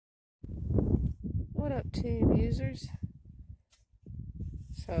What up, tube users?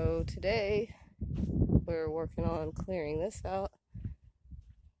 So today we're working on clearing this out.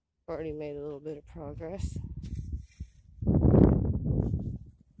 Already made a little bit of progress.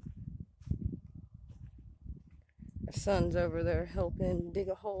 Our son's over there helping dig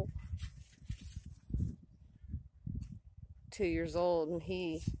a hole. 2 years old, and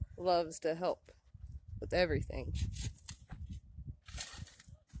he loves to help with everything.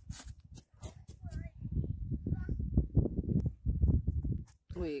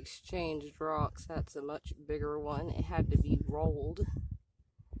 We exchanged rocks. That's a much bigger one. It had to be rolled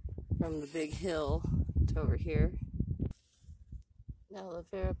from the big hill to over here. The aloe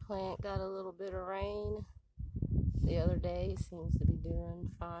vera plant got a little bit of rain the other day. Seems to be doing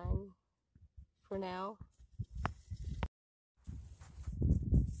fine for now.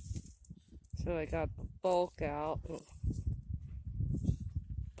 So I got the bulk out.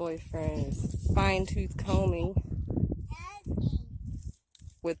 Boyfriend is fine-tooth combing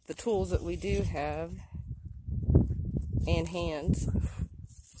with the tools that we do have and hands.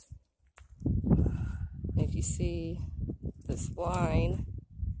 If you see this line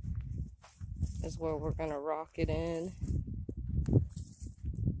is where we're going to rock it in.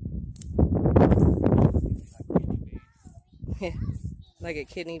 Like a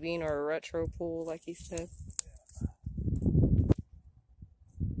kidney bean or a retro pool, like he said.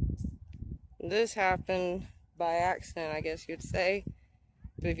 This happened by accident, I guess you'd say.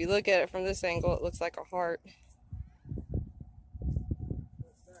 But if you look at it from this angle, it looks like a heart.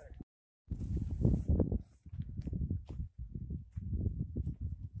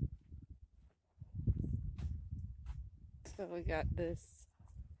 So we got this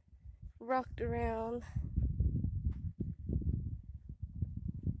rocked around.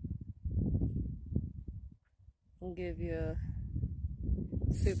 I'll give you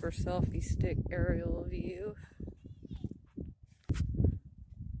a super selfie stick aerial view.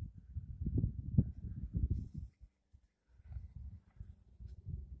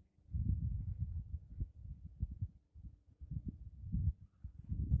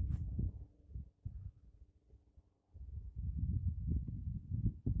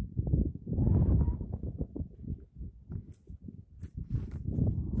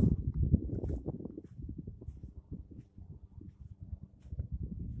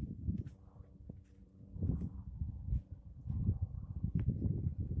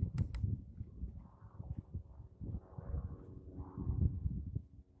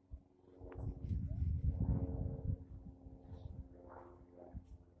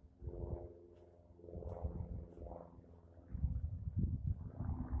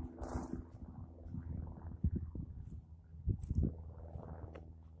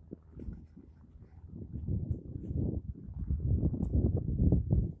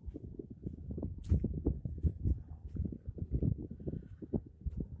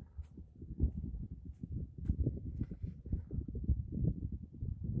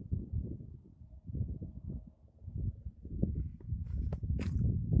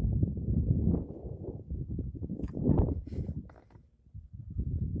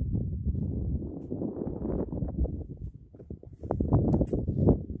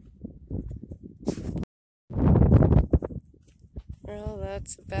 Well,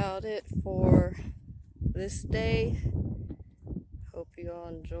 that's about it for this day. Hope you all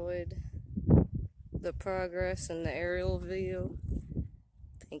enjoyed the progress and the aerial view.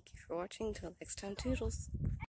 Thank you for watching. Till next time, toodles.